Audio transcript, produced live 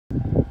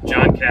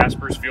John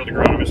Caspers, field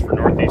agronomist for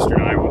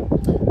northeastern Iowa.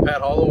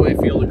 Pat Holloway,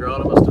 field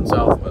agronomist in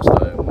southwest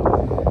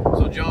Iowa.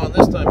 So John,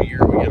 this time of year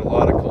we get a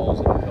lot of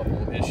calls on a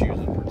couple of issues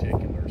in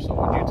particular. So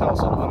would you tell us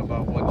a little bit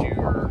about what you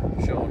are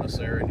showing us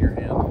there in your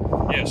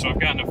hand? Yeah, so I've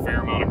gotten a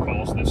fair amount of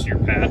calls this year,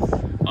 Pat,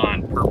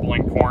 on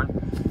purpling corn.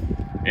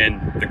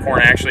 And the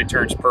corn actually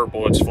turns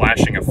purple. It's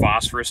flashing a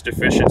phosphorus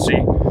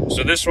deficiency.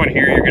 So this one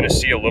here, you're going to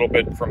see a little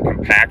bit from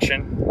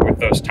compaction with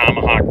those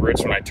tomahawk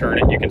roots. When I turn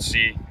it, you can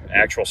see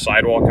actual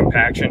sidewall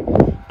compaction.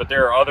 But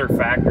there are other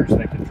factors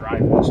that can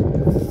drive this.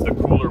 The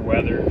cooler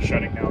weather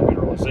shutting down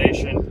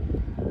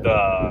mineralization,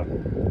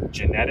 the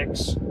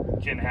genetics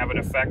can have an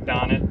effect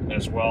on it,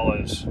 as well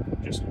as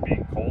just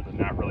being cold and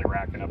not really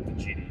racking up the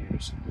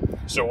GDUs.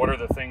 So what are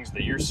the things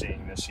that you're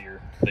seeing this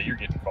year that you're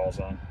getting calls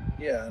on?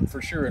 Yeah, and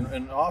for sure,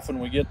 and often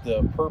we get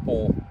the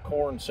purple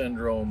corn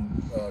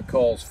syndrome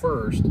calls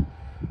first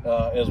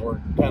as we're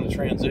kind of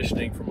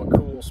transitioning from a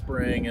cool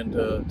spring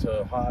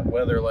into hot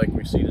weather like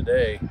we see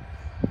today.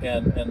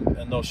 And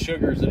those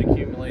sugars that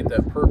accumulate,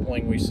 that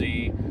purpling we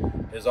see,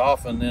 is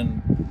often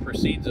then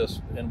precedes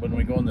us, and when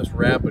we go in this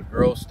rapid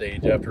growth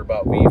stage after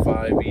about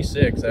V5,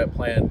 V6, that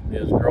plant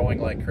is growing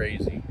like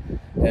crazy.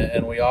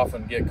 And we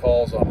often get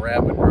calls on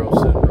rapid growth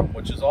syndrome,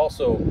 which is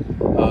also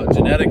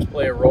genetics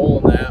play a role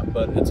in that,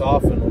 but it's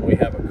often when we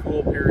have a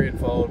cool period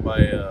followed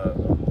by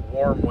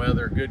warm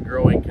weather, good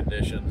growing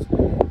conditions,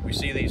 we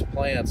see these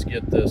plants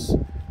get this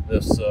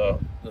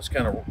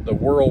kind of, the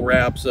whirl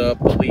wraps up,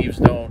 the leaves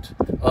don't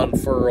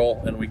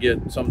unfurl, and we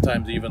get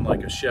sometimes even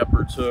like a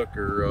shepherd's hook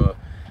or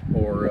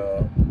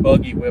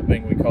buggy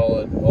whipping, we call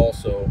it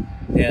also.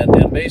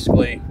 And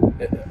basically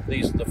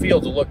the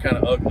fields will look kind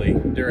of ugly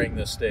during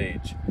this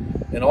stage.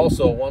 And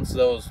also, once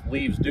those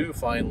leaves do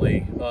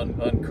finally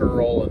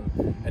uncurl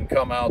and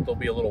come out, they'll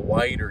be a little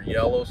white or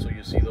yellow, so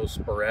you see those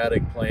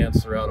sporadic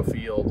plants throughout a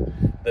field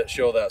that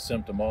show that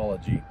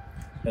symptomology.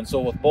 And so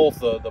with both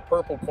the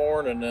purple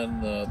corn and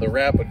then the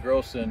rapid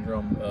growth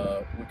syndrome,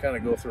 we kind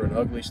of go through an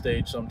ugly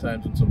stage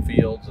sometimes in some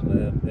fields,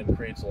 and it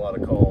creates a lot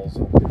of calls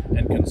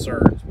and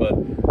concerns. But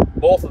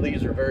both of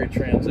these are very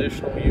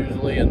transitional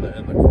usually, and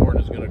the corn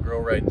is going to grow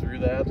right through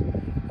that.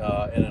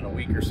 And in a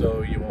week or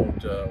so, you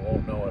won't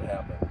know what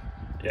happened.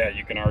 Yeah,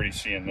 you can already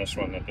see in this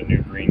one that the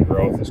new green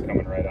growth is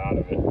coming right out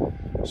of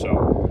it.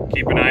 So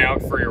keep an eye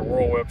out for your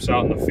whirl whips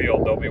out in the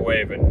field. They'll be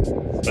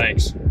waving.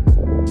 Thanks.